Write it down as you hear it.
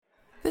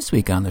This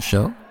week on the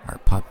show, our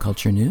pop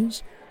culture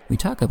news, we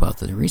talk about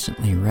the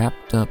recently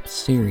wrapped up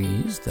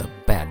series, The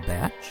Bad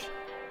Batch,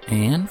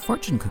 and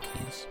fortune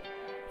cookies.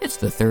 It's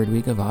the third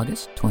week of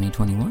August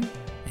 2021,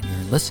 and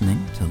you're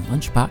listening to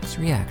Lunchbox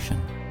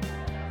Reaction.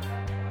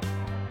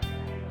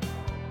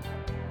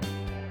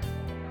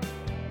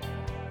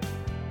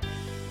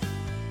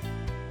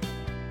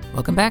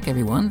 Welcome back,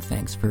 everyone.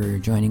 Thanks for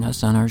joining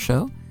us on our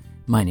show.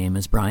 My name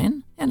is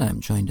Brian, and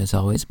I'm joined as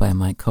always by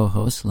my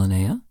co-host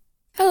Linnea.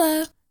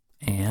 Hello.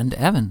 And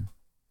Evan.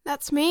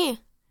 That's me.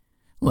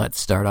 Let's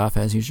start off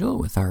as usual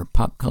with our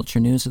pop culture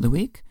news of the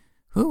week.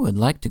 Who would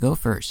like to go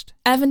first?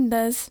 Evan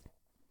does.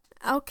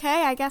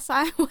 Okay, I guess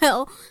I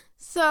will.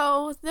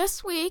 So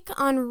this week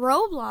on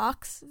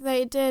Roblox,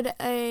 they did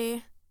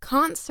a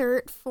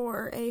concert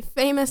for a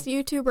famous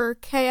YouTuber,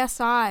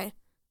 KSI.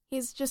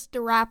 He's just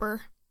a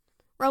rapper.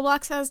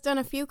 Roblox has done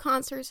a few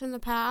concerts in the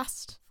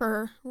past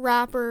for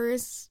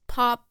rappers,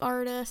 pop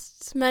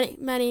artists,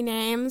 many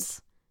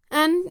names.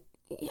 And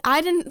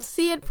I didn't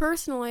see it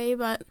personally,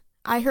 but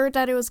I heard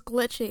that it was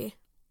glitchy.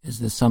 Is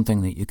this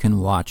something that you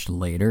can watch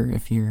later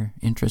if you're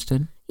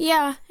interested?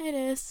 Yeah, it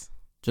is.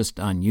 Just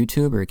on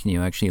YouTube, or can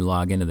you actually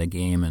log into the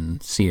game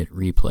and see it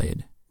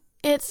replayed?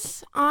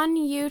 It's on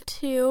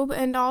YouTube,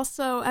 and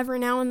also every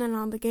now and then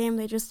on the game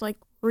they just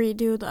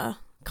redo the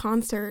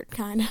concert,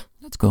 kind of.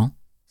 That's cool.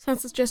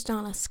 Since it's just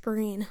on a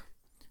screen.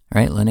 All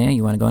right, Linnea,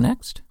 you want to go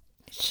next?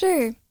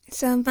 Sure.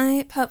 So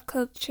my pop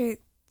culture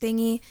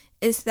thingy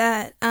is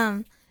that,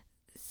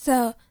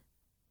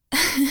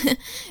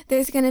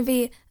 there's going to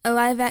be a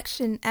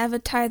live-action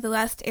Avatar The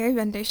Last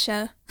Airbender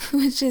show,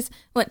 which is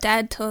what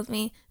Dad told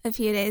me a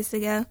few days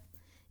ago.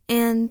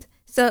 And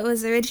so it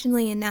was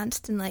originally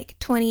announced in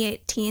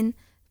 2018,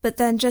 but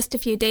then just a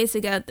few days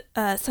ago,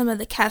 some of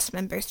the cast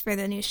members for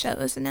the new show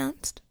was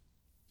announced.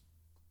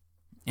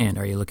 And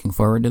are you looking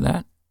forward to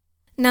that?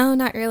 No,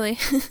 not really.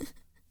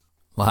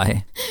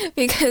 Why?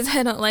 Because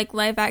I don't like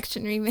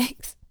live-action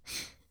remakes.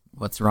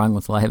 What's wrong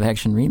with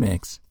live-action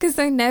remakes? Because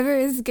they're never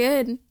as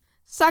good.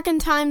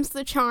 Second time's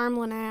the charm,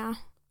 Linnea.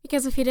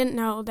 Because if you didn't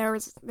know,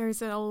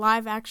 there's a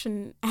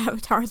live-action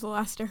Avatar The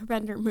Last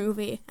Airbender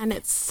movie, and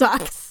it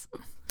sucks.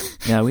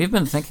 Yeah, we've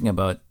been thinking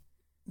about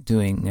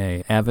doing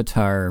a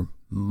Avatar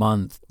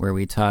month where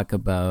we talk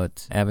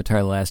about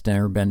Avatar The Last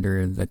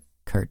Airbender, the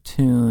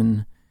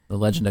cartoon, The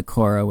Legend of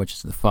Korra, which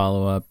is the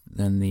follow-up,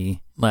 then the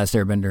Last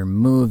Airbender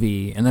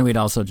movie, and then we'd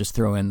also just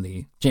throw in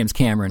the James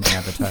Cameron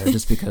Avatar,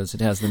 just because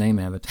it has the name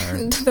Avatar.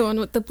 The one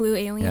with the blue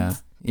aliens. Yeah,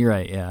 you're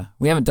right, yeah.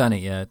 We haven't done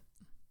it yet.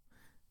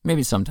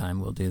 Maybe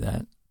sometime we'll do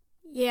that.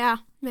 Yeah,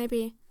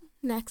 maybe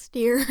next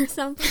year or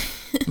something.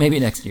 Maybe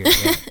next year,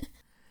 yeah.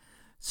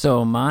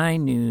 So my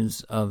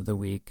news of the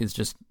week is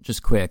just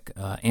quick.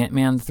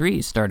 Ant-Man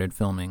 3 started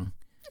filming.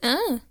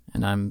 Oh.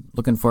 And I'm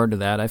looking forward to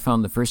that. I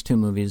found the first two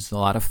movies a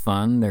lot of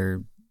fun.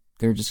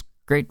 They're just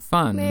great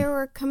fun. They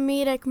were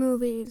comedic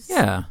movies.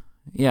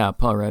 Yeah,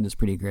 Paul Rudd is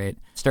pretty great.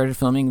 Started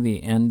filming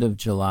the end of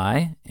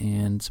July,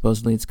 and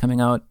supposedly it's coming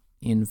out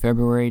in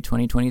February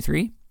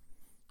 2023.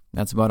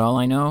 That's about all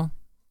I know.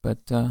 But,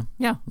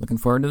 yeah, looking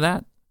forward to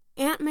that.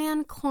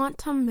 Ant-Man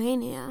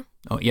Quantumania.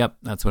 Oh, yep,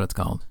 that's what it's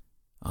called.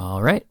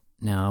 All right,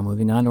 now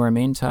moving on to our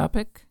main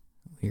topic.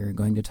 We are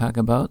going to talk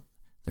about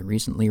the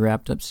recently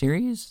wrapped up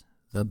series,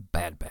 The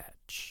Bad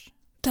Batch.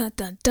 Dun,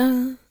 dun,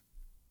 dun.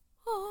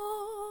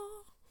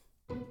 Oh.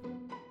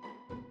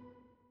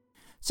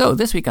 So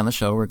this week on the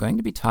show, we're going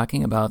to be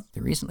talking about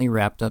the recently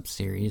wrapped up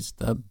series,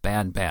 The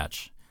Bad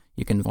Batch.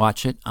 You can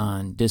watch it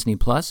on Disney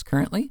Plus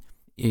currently.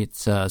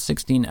 It's a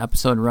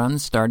 16-episode run,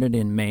 started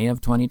in May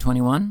of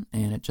 2021,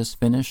 and it just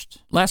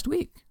finished last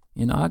week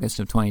in August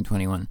of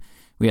 2021.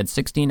 We had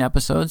 16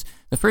 episodes.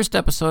 The first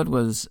episode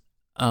was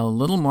a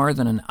little more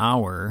than an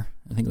hour.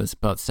 I think it was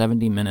about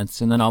 70 minutes,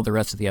 and then all the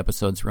rest of the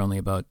episodes were only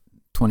about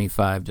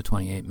 25 to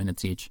 28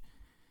 minutes each.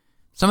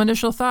 Some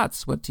initial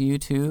thoughts. What do you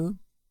two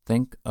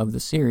think of the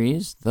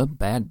series, The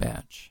Bad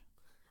Batch?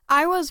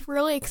 I was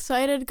really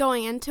excited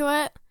going into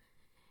it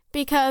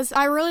because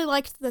I really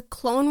liked the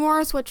Clone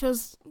Wars, which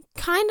was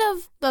kind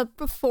of the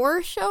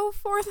before show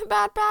for The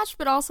Bad Batch,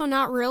 but also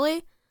not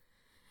really.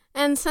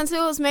 And since it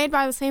was made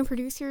by the same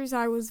producers,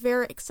 I was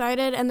very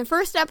excited. And the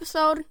first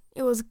episode,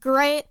 it was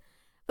great,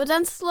 but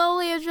then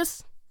slowly it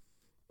just,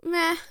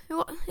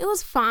 it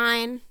was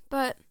fine,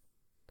 but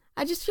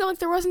I just feel like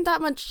there wasn't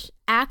that much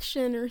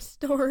action or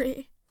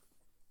story.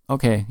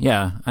 Okay,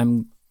 yeah,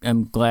 I'm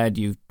glad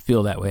you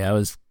feel that way. I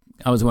was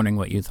wondering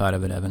what you thought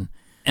of it, Evan.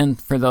 And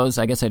for those,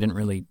 I guess I didn't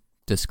really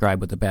describe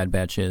what The Bad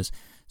Batch is.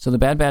 So The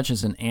Bad Batch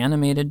is an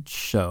animated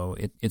show.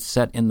 It's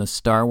set in the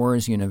Star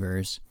Wars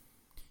universe.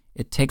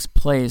 It takes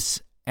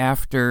place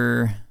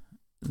after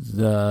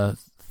the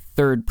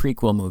third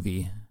prequel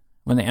movie,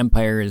 when the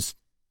Empire is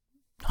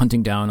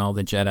hunting down all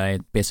the Jedi.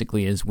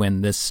 Basically is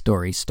when this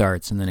story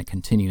starts, and then it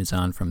continues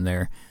on from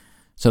there.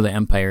 So the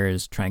Empire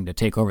is trying to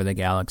take over the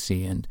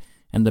galaxy, and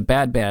the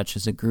Bad Batch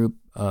is a group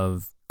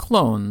of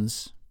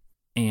clones,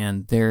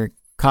 and they're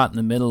caught in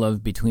the middle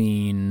of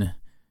between,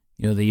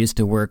 they used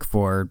to work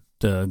for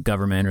the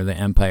government or the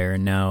empire,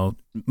 and now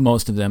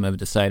most of them have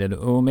decided,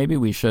 oh, maybe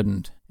we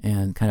shouldn't,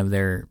 and kind of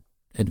their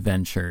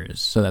adventures.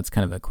 So that's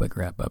kind of a quick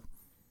wrap-up.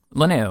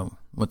 Linnea,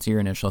 what's your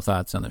initial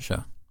thoughts on the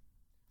show?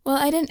 Well,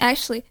 I didn't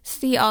actually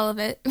see all of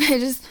it. I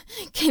just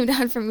came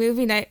down from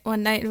movie night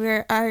one night, and we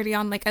were already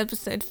on, like,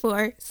 episode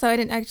 4, so I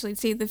didn't actually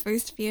see the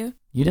first few.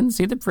 You didn't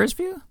see the first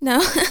few? No.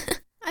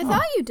 I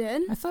thought you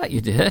did. I thought you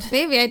did.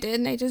 Maybe I did,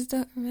 and I just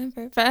don't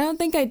remember. But I don't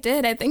think I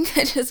did. I think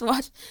I just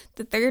watched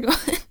the third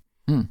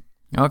one.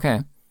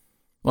 Okay.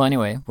 Well,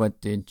 anyway, what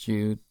did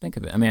you think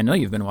of it? I mean, I know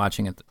you've been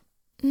watching it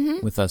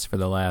with us for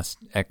the last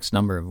X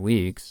number of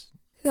weeks.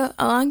 So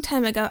a long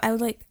time ago,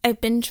 I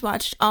binge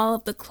watched all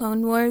of the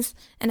Clone Wars,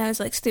 and I was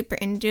like super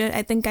into it.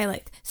 I think I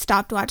like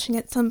stopped watching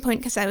at some point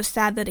because I was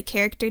sad that a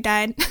character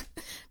died,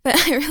 but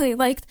I really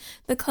liked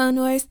the Clone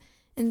Wars,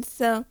 and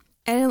so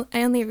I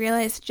only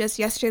realized just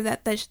yesterday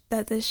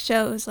that this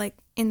show was like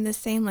in the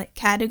same like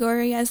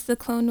category as the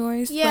Clone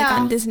Wars, like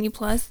on Disney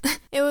Plus.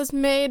 It was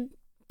made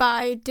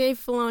by Dave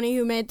Filoni,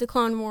 who made the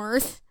Clone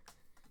Wars.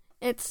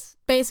 It's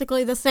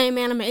basically the same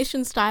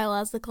animation style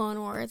as the Clone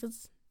Wars.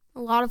 It's a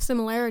lot of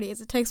similarities.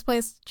 It takes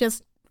place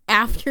just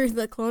after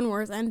the Clone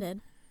Wars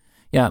ended.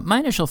 Yeah, my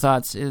initial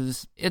thoughts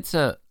is it's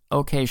a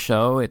okay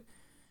show.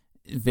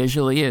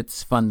 Visually,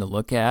 it's fun to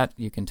look at.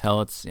 You can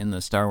tell it's in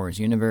the Star Wars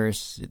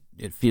universe.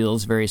 It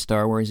feels very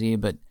Star Warsy,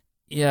 but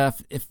yeah,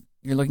 if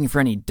you're looking for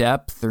any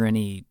depth or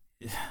any,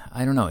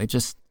 I don't know, it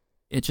just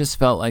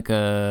felt like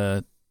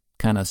a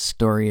kind of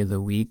story of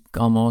the week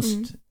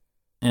almost,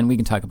 and we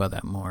can talk about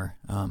that more.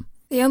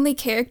 The only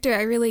character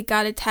I really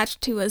got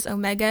attached to was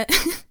Omega.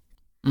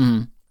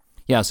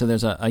 Yeah, so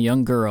there's a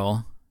young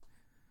girl,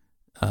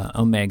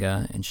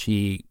 Omega, and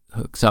she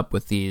hooks up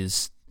with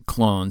these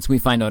clones. We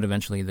find out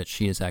eventually that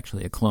she is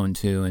actually a clone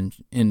too,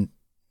 and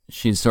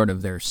she's sort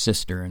of their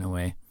sister in a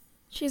way.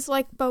 She's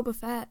like Boba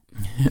Fett.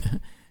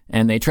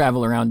 And they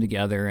travel around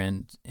together,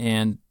 and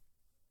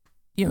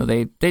you know,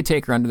 they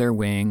take her under their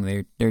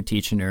wing. They're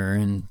teaching her,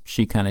 and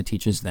she kind of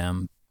teaches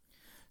them.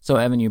 So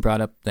Evan, you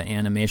brought up the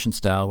animation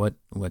style.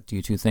 What do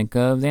you two think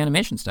of the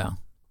animation style?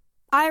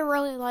 I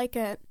really like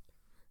it.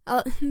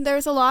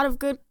 There's a lot of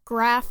good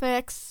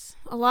graphics.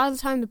 A lot of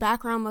the time the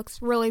background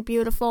looks really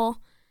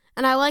beautiful.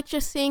 And I like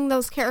just seeing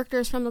those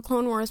characters from the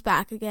Clone Wars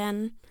back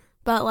again.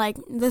 But like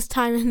this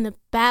time in the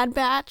Bad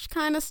Batch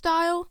kind of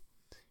style.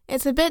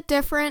 It's a bit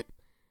different,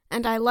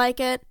 and I like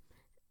it.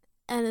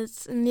 And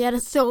yet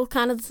it's still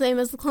kind of the same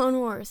as the Clone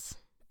Wars.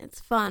 It's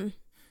fun.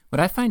 What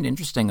I find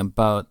interesting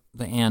about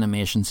the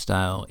animation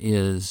style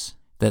is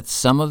that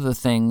some of the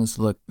things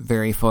look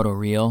very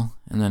photoreal,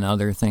 and then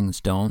other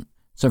things don't.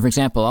 So, for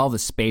example, all the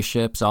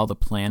spaceships, all the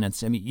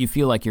planets, I mean, you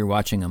feel like you're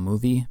watching a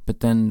movie,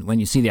 but then when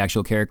you see the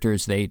actual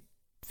characters, they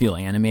feel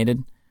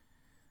animated.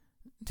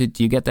 Do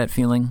you get that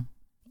feeling?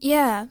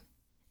 Yeah.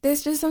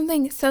 There's just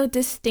something so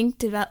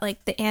distinct about,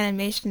 like, the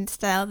animation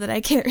style that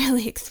I can't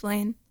really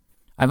explain.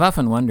 I've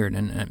often wondered,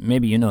 and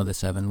maybe you know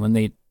this, Evan, when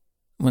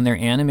they're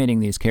animating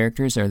these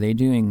characters, are they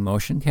doing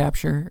motion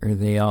capture, or are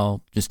they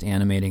all just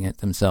animating it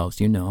themselves?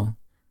 Do you know?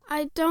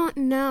 I don't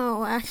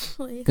know,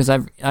 actually. Because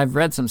I've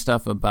read some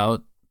stuff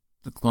about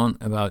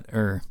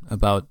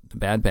about the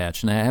Bad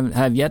Batch, and I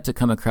have yet to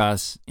come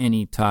across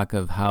any talk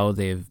of how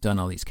they've done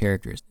all these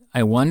characters.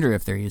 I wonder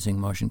if they're using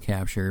motion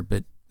capture,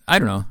 but I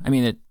don't know. I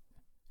mean,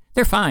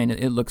 they're fine.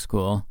 It looks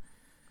cool.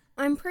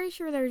 I'm pretty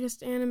sure they're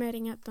just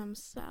animating it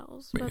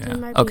themselves, but Yeah. they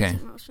might be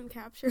using motion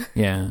capture.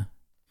 Yeah.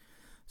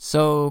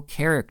 So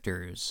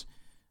characters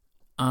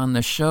on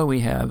the show,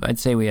 I'd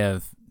say we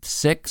have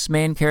 6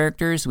 main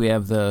characters. We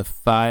have the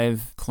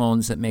 5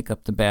 clones that make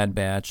up the Bad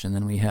Batch, and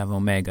then we have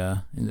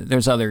Omega.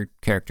 There's other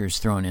characters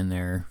thrown in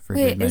there for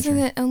good Wait, measure.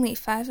 isn't it only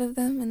 5 of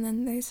them, and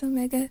then there's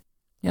Omega?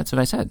 Yeah, that's what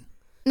I said.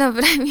 No,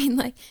 but I mean,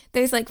 like,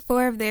 there's like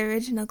 4 of the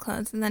original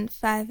clones, and then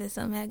 5 is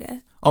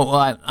Omega. Oh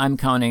well, I'm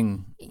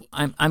counting.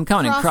 I'm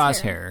counting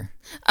Crosshair.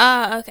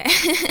 Oh, okay.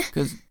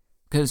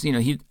 Because you know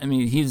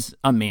he's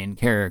a main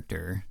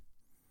character.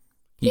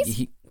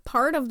 He's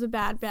part of the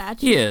Bad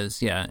Batch. He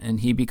is, yeah,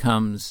 and he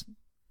becomes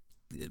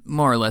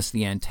more or less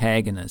the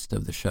antagonist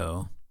of the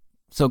show.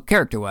 So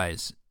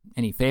character-wise,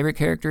 any favorite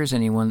characters?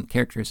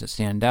 Characters that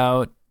stand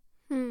out?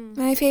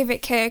 My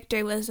favorite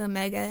character was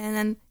Omega, and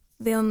then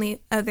the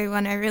only other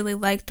one I really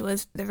liked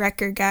was the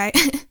Wrecker guy.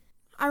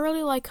 I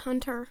really like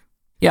Hunter.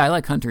 Yeah, I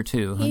like Hunter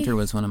too. Hunter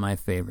was one of my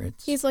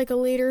favorites. He's like a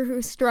leader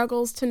who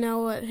struggles to know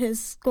what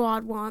his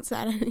squad wants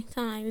at any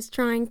time. He's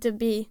trying to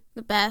be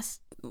the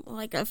best,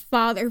 like a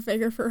father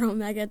figure for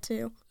Omega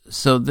too.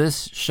 So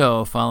this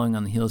show, following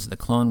on the heels of the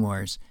Clone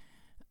Wars,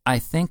 I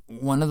think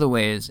one of the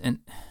ways, and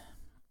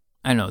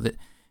I know that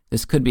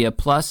this could be a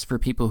plus for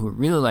people who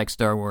really like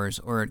Star Wars,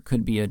 or it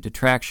could be a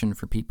detraction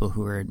for people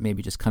who are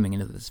maybe just coming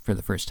into this for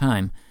the first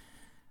time,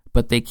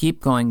 but they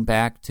keep going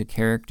back to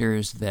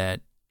characters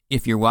that,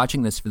 if you're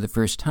watching this for the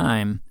first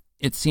time,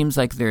 it seems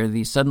like there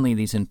are suddenly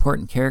these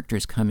important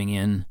characters coming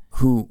in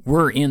who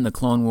were in the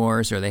Clone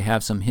Wars, or they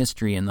have some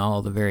history in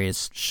all the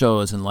various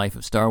shows and life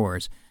of Star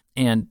Wars.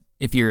 And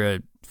if you're a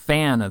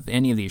fan of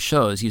any of these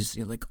shows,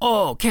 you're like,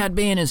 oh, Cad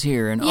Bane is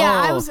here, and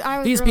I was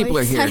these really people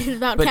are here. excited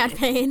about Cad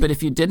Bane. But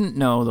if you didn't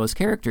know those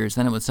characters,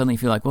 then it would suddenly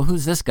feel like, well,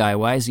 who's this guy?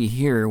 Why is he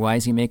here? Why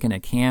is he making a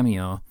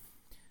cameo?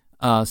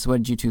 So what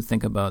did you two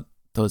think about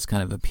those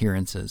kind of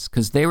appearances?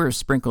 Because they were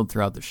sprinkled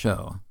throughout the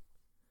show.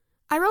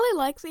 I really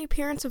like the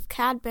appearance of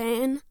Cad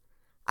Bane.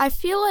 I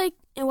feel like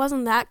it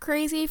wasn't that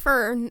crazy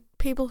for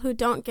people who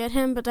don't get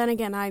him, but then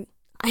again, I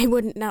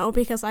wouldn't know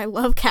because I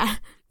love Cad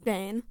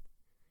Bane.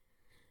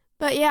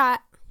 But yeah,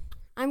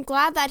 I'm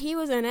glad that he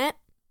was in it.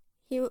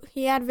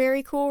 He had a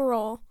very cool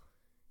role.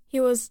 He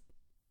was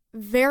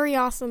very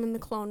awesome in the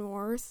Clone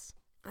Wars.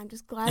 I'm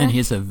just glad. And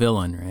he's a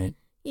villain, right?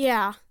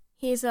 Yeah,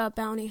 he's a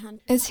bounty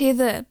hunter. Is he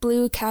the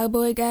blue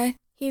cowboy guy?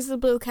 He's the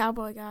blue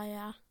cowboy guy,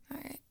 yeah. All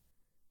right.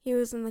 He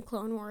was in the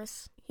Clone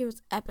Wars. He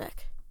was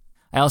epic.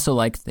 I also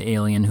liked the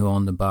alien who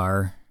owned the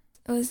bar.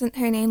 Wasn't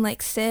her name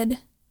like Sid?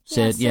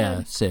 Sid,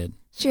 Yeah, Sid.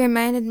 She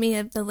reminded me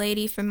of the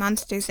lady from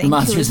Monsters Inc.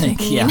 Monsters who was Inc.,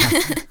 mean. yeah.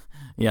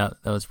 Yeah,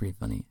 that was pretty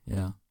funny,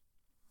 yeah.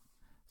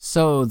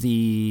 So,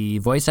 the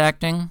voice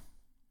acting,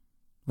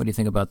 what do you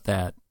think about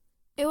that?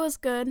 It was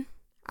good.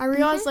 I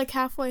realized like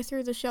halfway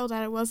through the show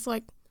that it was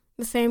like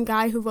the same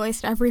guy who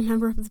voiced every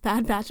member of the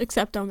Bad Batch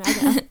except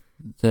Omega.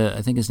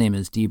 I think his name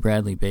is D.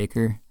 Bradley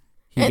Baker.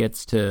 He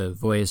gets to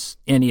voice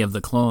any of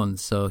the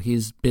clones, so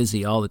he's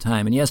busy all the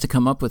time. And he has to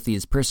come up with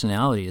these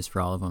personalities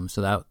for all of them,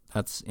 so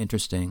that's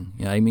interesting.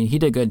 Yeah, I mean, he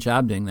did a good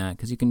job doing that,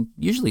 because you can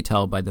usually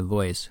tell by the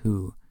voice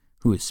who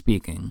is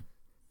speaking.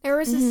 There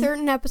was a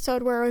certain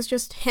episode where it was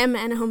just him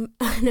and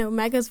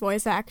Omega's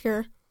voice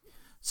actor.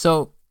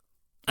 So,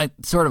 I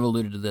sort of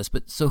alluded to this,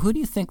 but so who do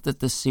you think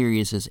that this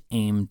series is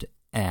aimed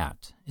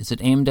at? Is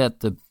it aimed at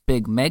the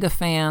big mega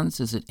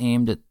fans? Is it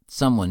aimed at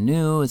someone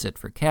new? Is it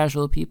for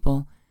casual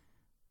people?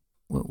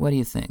 What do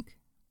you think?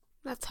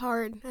 That's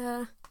hard.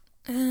 I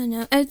don't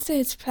know. I'd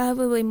say it's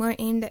probably more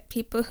aimed at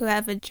people who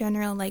have a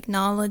general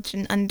knowledge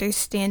and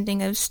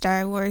understanding of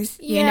Star Wars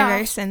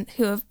universe and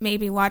who have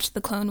maybe watched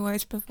the Clone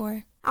Wars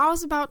before. I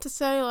was about to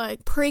say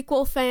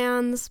prequel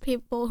fans,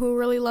 people who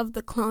really love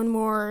the Clone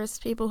Wars,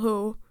 people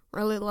who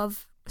really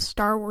love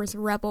Star Wars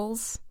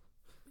Rebels.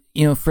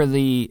 You know, for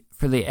the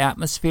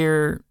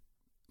atmosphere,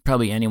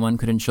 probably anyone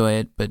could enjoy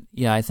it, but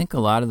yeah, I think a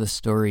lot of the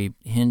story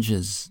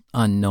hinges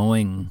on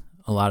knowing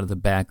a lot of the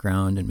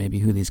background and maybe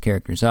who these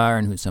characters are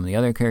and who some of the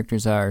other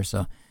characters are.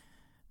 So,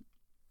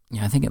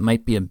 yeah, I think it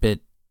might be a bit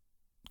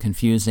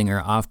confusing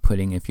or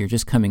off-putting if you're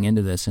just coming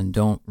into this and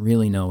don't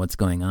really know what's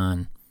going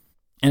on.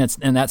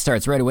 And that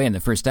starts right away in the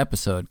first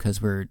episode,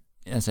 because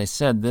as I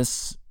said,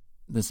 this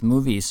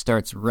movie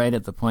starts right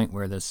at the point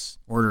where this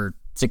Order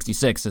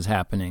 66 is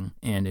happening,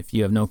 and if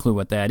you have no clue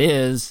what that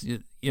is,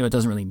 it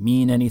doesn't really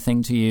mean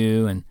anything to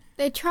you. And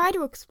they try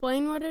to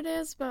explain what it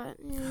is, but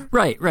yeah.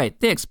 Right.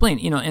 They explain,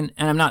 and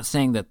I'm not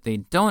saying that they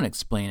don't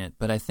explain it,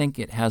 but I think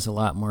it has a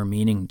lot more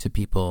meaning to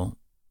people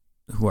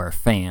who are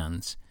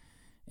fans.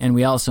 And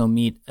we also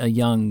meet a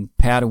young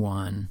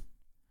Padawan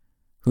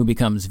who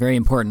becomes very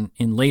important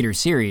in later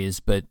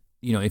series, but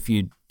if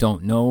you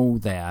don't know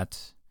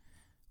that,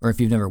 or if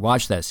you've never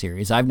watched that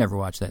series, I've never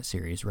watched that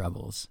series,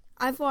 Rebels.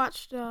 I've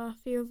watched a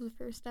few of the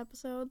first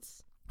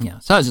episodes. Yeah,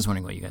 so I was just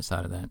wondering what you guys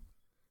thought of that.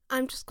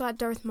 I'm just glad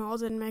Darth Maul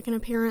didn't make an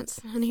appearance,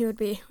 and he would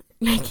be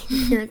making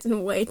an appearance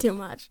in way too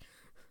much.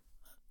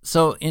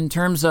 So in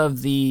terms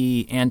of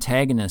the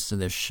antagonists of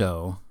this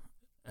show,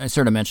 I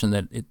sort of mentioned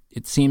that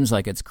it seems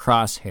like it's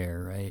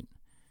Crosshair, right?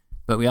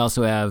 But we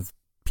also have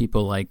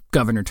people like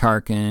Governor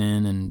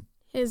Tarkin and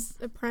his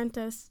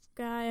apprentice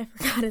guy, I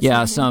forgot his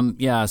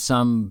name.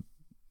 Some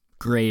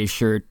gray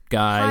shirt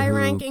guy,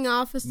 high-ranking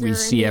officer we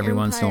see every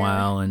Empire. once in a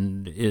while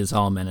and is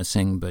all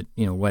menacing, but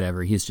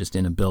whatever, he's just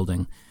in a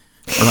building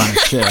or on a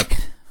ship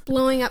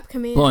blowing up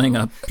commandos, blowing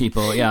up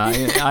people. Yeah,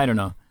 I don't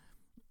know.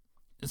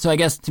 So I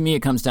guess to me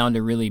it comes down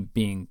to really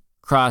being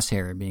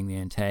Crosshair being the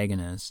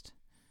antagonist.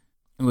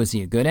 Was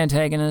he a good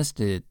antagonist?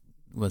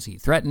 Was he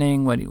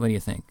threatening? What do you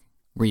think?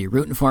 Were you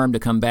rooting for him to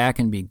come back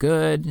and be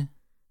good?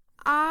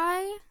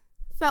 I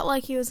felt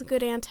like he was a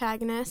good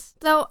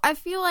antagonist, though I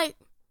feel like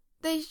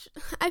they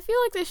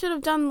should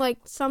have done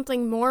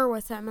something more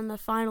with him in the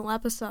final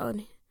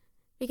episode,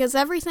 because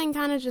everything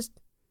kind of just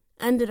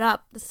ended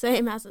up the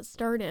same as it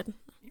started.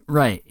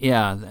 Right,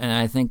 yeah, and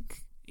I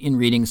think in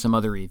reading some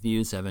other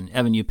reviews,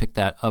 Evan, you picked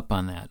that up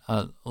on that.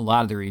 A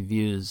lot of the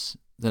reviews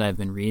that I've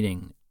been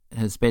reading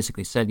has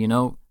basically said,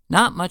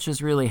 not much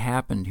has really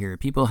happened here.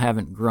 People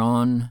haven't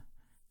grown.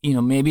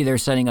 Maybe they're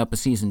setting up a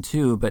season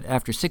 2, but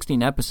after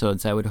 16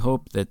 episodes, I would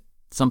hope that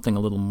something a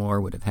little more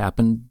would have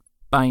happened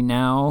by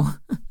now.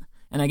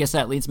 And I guess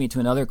that leads me to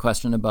another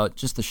question about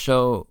just the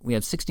show. We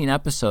have 16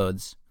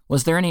 episodes.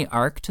 Was there any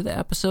arc to the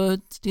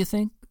episodes, do you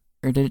think?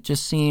 Or did it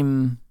just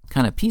seem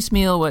kind of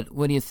piecemeal?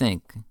 What do you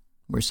think?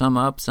 Were some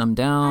up, some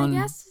down?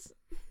 I guess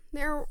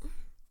there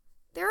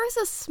is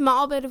a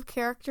small bit of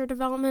character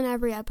development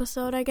every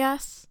episode, I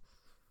guess.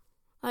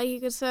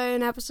 You could say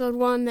in episode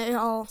 1, they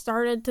all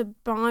started to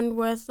bond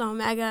with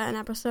Omega. In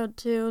episode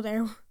 2, they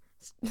were,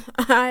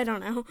 I don't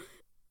know.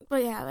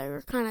 But yeah, they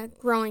were kind of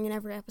growing in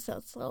every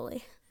episode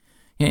slowly.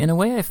 Yeah, in a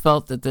way, I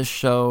felt that this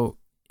show,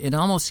 it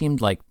almost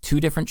seemed like two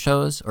different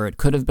shows, or it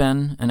could have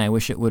been, and I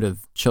wish it would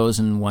have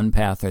chosen one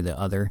path or the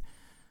other.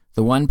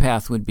 The one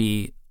path would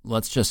be,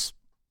 let's just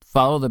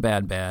follow the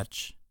Bad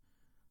Batch.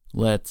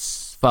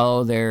 Let's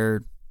follow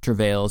their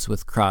travails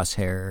with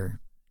Crosshair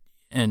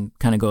and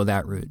kind of go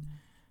that route.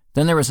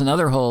 Then there was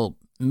another whole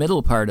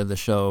middle part of the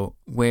show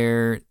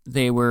where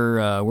they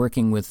were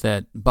working with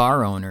that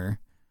bar owner,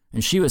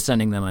 and she was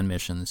sending them on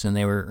missions, and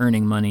they were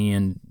earning money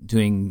and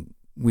doing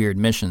weird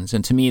missions.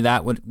 And to me,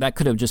 that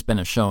could have just been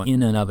a show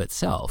in and of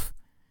itself,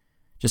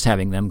 just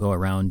having them go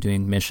around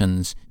doing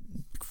missions,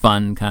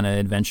 fun kind of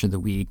adventure of the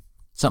week,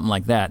 something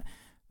like that.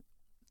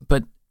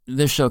 But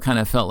this show kind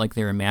of felt like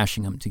they were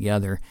mashing them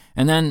together.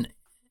 And then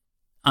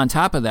on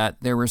top of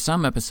that, there were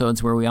some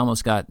episodes where we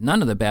almost got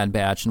none of the Bad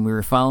Batch, and we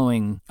were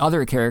following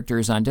other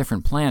characters on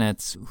different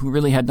planets who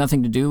really had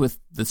nothing to do with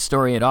the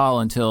story at all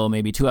until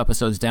maybe 2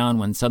 episodes down,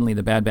 when suddenly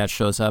the Bad Batch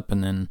shows up,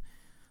 and then,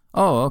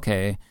 oh,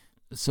 okay.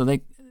 So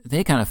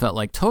they kind of felt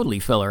like totally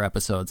filler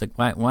episodes.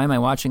 Like, why am I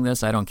watching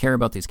this? I don't care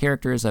about these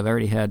characters. I've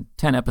already had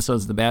 10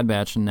 episodes of the Bad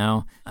Batch, and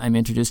now I'm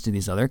introduced to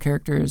these other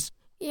characters.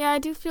 Yeah, I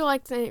do feel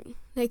like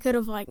they could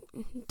have like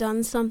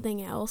done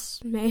something else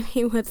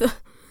maybe with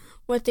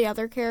the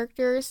other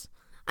characters.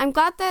 I'm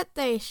glad that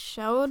they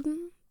showed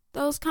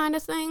those kind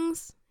of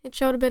things. It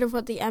showed a bit of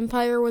what the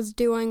Empire was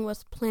doing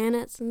with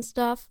planets and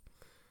stuff.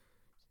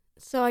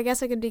 So I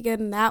guess it could be good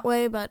in that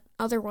way, but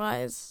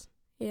otherwise,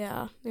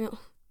 yeah, the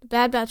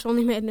Bad Batch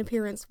only made an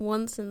appearance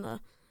once in the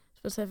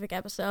specific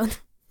episode.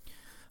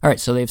 All right,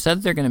 so they've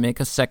said they're going to make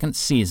a second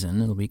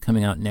season. It'll be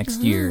coming out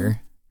next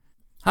year.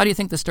 How do you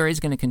think the story is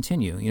going to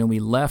continue? We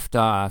left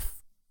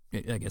off,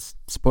 I guess,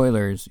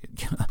 spoilers,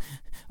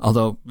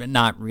 although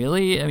not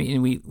really. I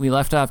mean, we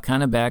left off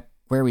kind of back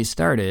where we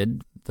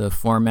started. The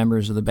 4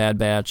 members of the Bad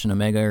Batch and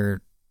Omega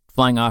are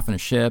flying off in a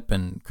ship,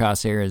 and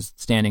Crosshair is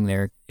standing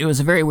there. It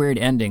was a very weird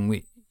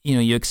ending.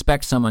 You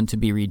expect someone to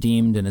be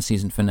redeemed in a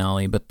season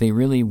finale, but they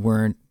really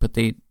weren't. But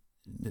they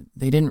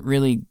didn't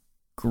really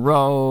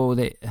grow.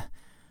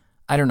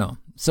 I don't know.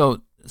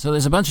 So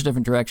there's a bunch of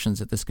different directions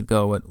that this could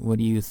go. What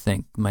do you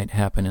think might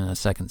happen in a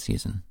second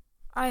season?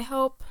 I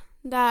hope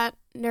that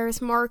there's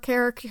more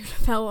character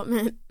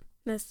development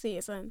this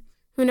season.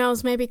 Who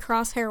knows, maybe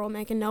Crosshair will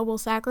make a noble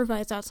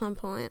sacrifice at some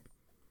point.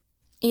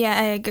 Yeah,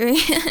 I agree.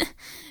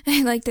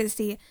 I'd like to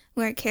see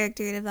more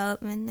character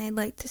development. I'd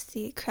like to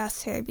see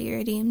Crosshair be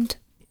redeemed.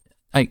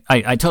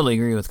 I totally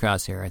agree with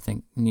Crosshair. I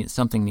think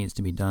something needs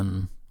to be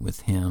done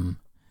with him.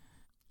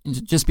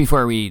 Just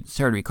before we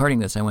started recording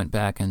this, I went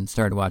back and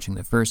started watching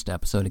the first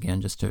episode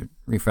again just to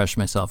refresh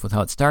myself with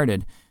how it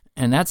started.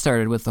 And that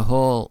started with the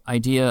whole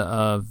idea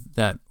of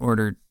that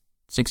Order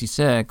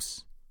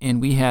 66, and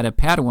we had a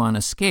Padawan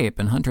escape,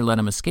 and Hunter let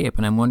him escape.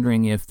 And I'm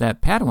wondering if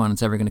that Padawan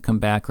is ever going to come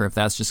back, or if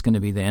that's just going to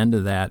be the end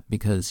of that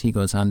because he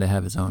goes on to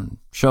have his own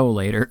show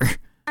later.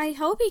 I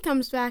hope he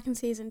comes back in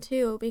season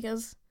 2,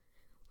 because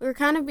we're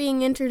kind of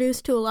being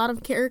introduced to a lot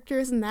of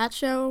characters in that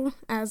show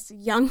as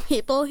young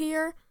people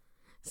here.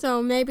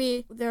 So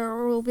maybe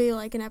there will be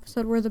like an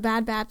episode where the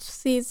Bad Batch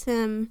sees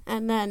him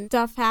and then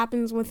stuff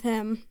happens with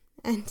him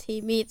and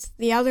he meets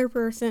the other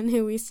person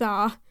who we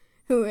saw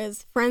who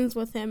is friends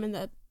with him in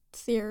the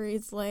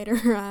series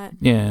later.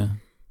 Yeah.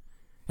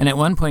 And at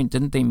one point,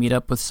 didn't they meet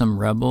up with some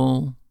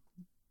rebels,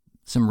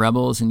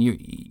 and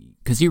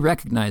because you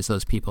recognize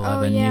those people,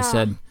 Evan. Yeah. You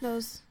said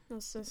those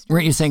sisters.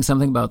 Weren't you saying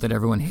something about that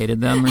everyone hated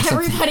them or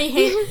something? Everybody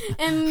hated.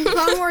 In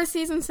Clone Wars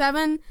Season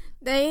 7,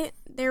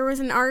 there was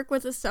an arc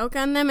with Ahsoka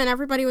and them, and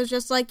everybody was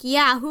just like,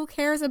 yeah, who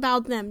cares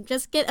about them?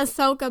 Just get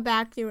Ahsoka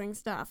back doing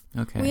stuff.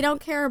 Okay. We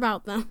don't care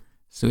about them.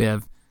 So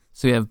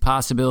we have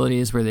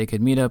possibilities where they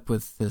could meet up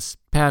with this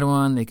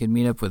Padawan, they could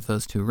meet up with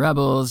those 2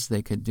 rebels,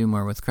 they could do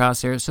more with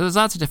Crosshair. So there's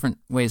lots of different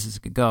ways this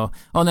could go.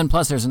 Oh, and then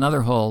plus there's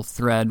another whole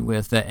thread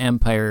with the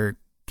Empire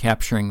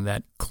capturing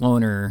that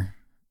cloner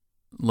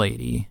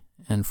lady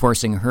and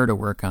forcing her to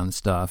work on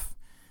stuff.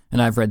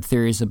 And I've read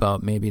theories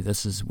about maybe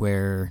this is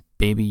where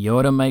Baby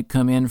Yoda might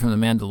come in from The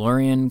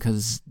Mandalorian,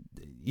 because,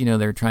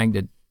 they're trying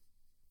to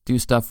do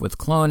stuff with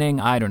cloning.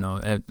 I don't know.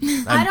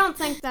 I don't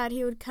think that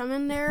he would come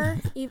in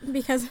there,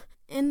 because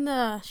in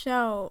the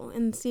show,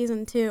 in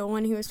Season 2,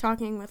 when he was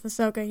talking with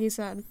Ahsoka, he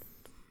said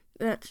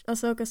that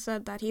Ahsoka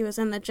said that he was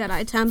in the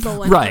Jedi Temple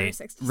when Order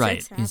 66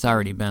 Right. happened. He's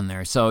already been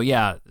there. So,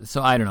 yeah.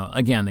 So, I don't know.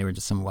 Again, they were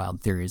just some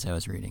wild theories I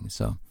was reading.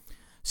 So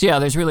yeah,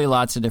 there's really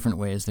lots of different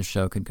ways the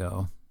show could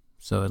go.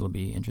 So it'll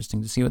be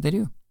interesting to see what they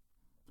do.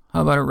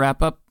 How about a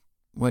wrap up?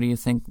 What do you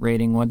think?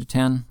 Rating 1 to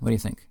 10? What do you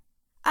think?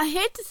 I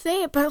hate to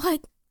say it, but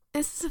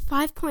this is a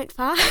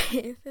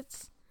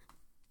 5.5.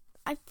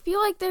 I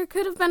feel like there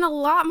could have been a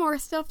lot more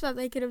stuff that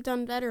they could have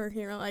done better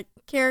here, like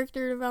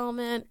character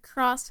development,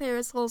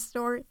 Crosshair's whole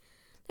story.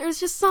 There's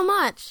just so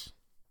much.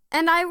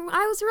 And I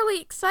was really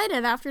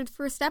excited after the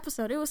first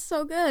episode. It was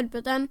so good,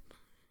 but then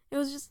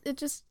it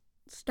just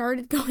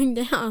started going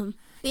down.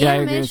 The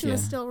animation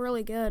is still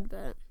really good,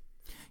 but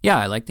yeah,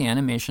 I like the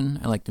animation.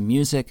 I like the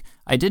music.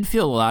 I did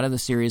feel a lot of the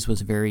series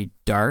was very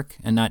dark,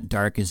 and not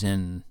dark as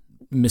in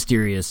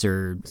mysterious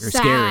or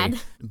scary. Sad.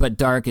 But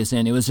dark is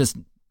in. It was just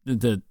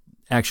the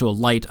actual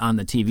light on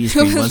the TV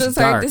screen was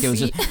dark. It was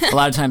just, a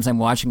lot of times I'm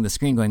watching the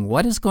screen going,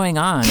 what is going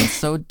on? It's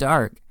so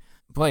dark.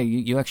 Boy,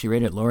 you actually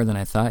rated it lower than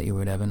I thought you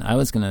would, Evan. I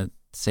was going to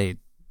say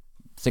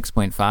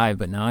 6.5,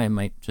 but now I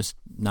might just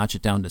notch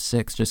it down to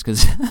 6 just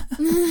because...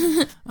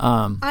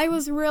 I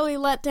was really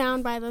let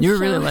down by this You were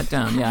show. really let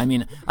down. Yeah, I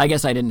mean, I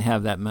guess I didn't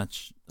have that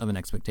much of an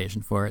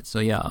expectation for it. So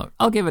yeah,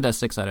 I'll give it a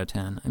 6 out of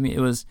 10. I mean, it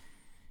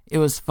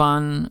was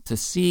fun to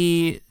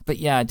see, but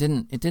yeah, it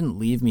didn't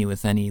leave me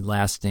with any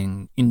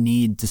lasting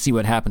need to see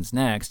what happens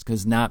next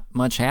because not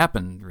much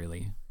happened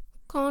really.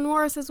 Clone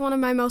Wars is one of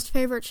my most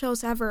favorite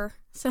shows ever,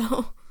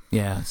 so...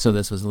 Yeah, so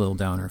this was a little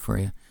downer for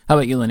you. How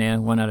about you, Linnea?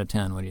 1 out of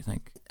 10, what do you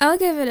think? I'll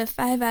give it a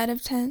 5 out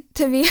of 10.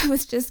 To me, it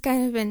was just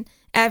kind of an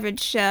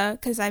average show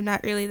because I'm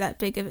not really that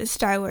big of a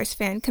Star Wars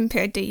fan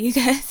compared to you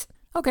guys.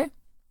 Okay,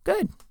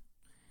 good.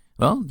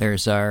 Well,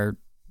 there's our,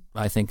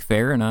 I think,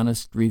 fair and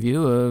honest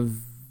review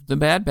of The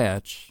Bad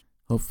Batch.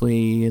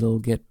 Hopefully it'll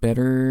get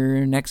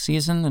better next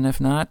season, and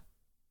if not,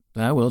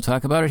 we'll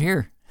talk about it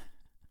here.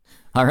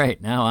 All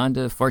right, now on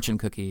to fortune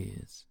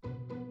cookies.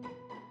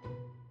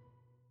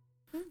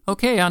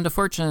 Okay, on to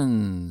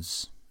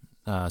fortunes.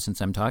 Since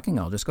I'm talking,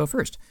 I'll just go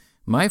first.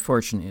 My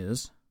fortune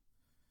is,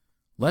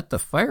 let the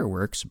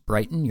fireworks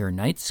brighten your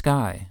night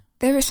sky.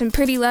 There were some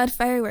pretty loud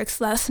fireworks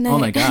last night. Oh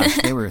my gosh,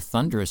 they were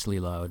thunderously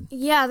loud.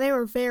 Yeah, they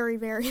were very,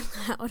 very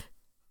loud.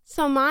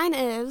 So mine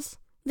is,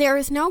 there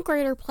is no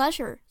greater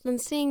pleasure than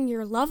seeing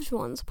your loved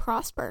ones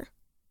prosper.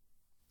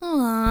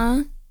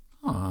 Aww.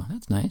 Aw,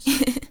 that's nice.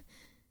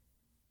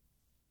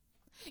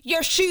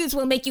 Your shoes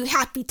will make you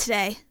happy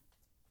today.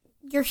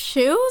 Your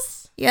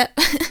shoes? Yep.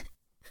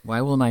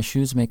 Why will my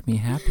shoes make me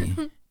happy?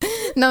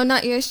 No,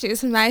 not your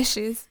shoes, my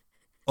shoes.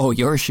 Oh,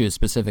 your shoes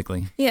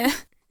specifically. Yeah.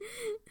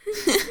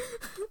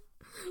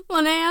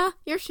 Linnea,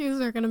 your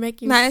shoes are going to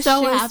make you My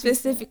so shoes happy.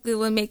 specifically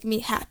will make me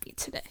happy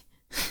today.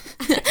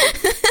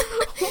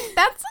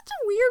 That's such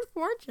a weird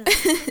fortune.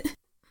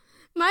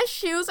 My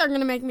shoes are going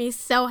to make me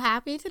so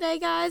happy today,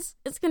 guys.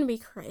 It's going to be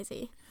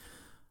crazy.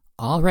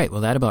 All right,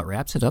 well, that about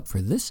wraps it up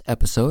for this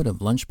episode of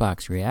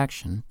Lunchbox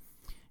Reaction.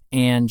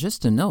 And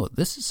just a note,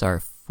 this is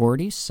our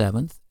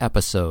 47th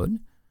episode.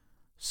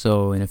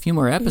 So in a few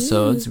more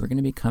episodes, we're going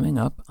to be coming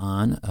up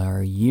on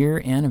our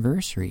year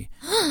anniversary.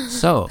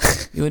 So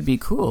it would be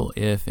cool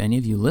if any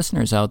of you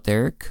listeners out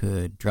there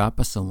could drop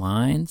us a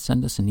line,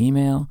 send us an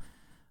email.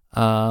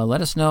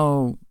 Let us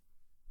know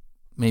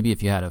maybe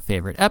if you had a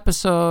favorite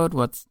episode,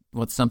 what's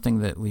something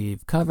that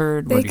we've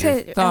covered, what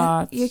are your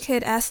thoughts? You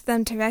could ask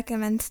them to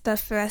recommend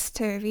stuff for us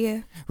to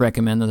review.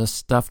 Recommend us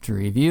stuff to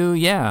review,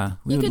 yeah.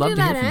 We would love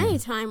to hear from you. You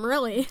could do that anytime,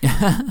 really.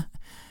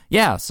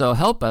 Yeah, so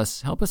help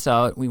us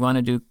out. We want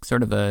to do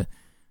sort of a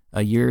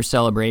year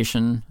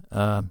celebration.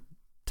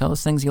 Tell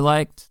us things you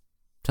liked.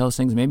 Tell us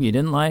things maybe you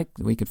didn't like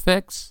that we could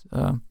fix.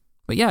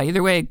 But yeah,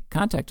 either way,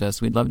 contact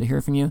us. We'd love to hear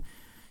from you.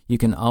 You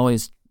can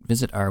always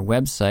visit our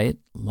website,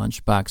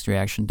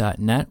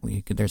 lunchboxreaction.net.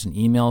 There's an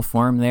email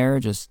form there.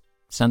 Just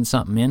send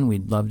something in.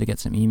 We'd love to get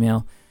some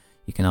email.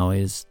 You can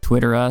always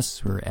Twitter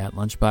us. We're at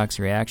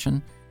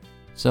lunchboxreaction.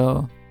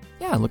 So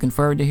yeah, looking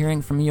forward to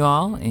hearing from you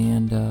all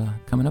and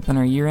coming up on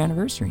our year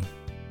anniversary.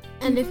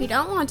 And if you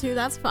don't want to,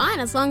 that's fine,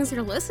 as long as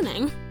you're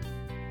listening.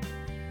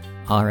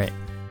 All right.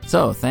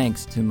 So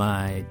thanks to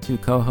my two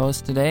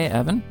co-hosts today,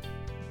 Evan.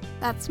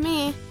 That's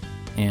me.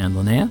 And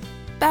Linnea.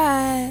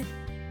 Bye.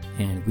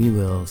 And we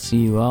will see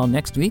you all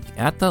next week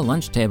at the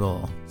lunch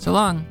table. So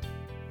long.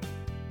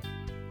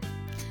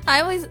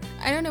 I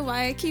don't know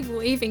why I keep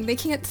waving. They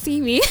can't see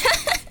me.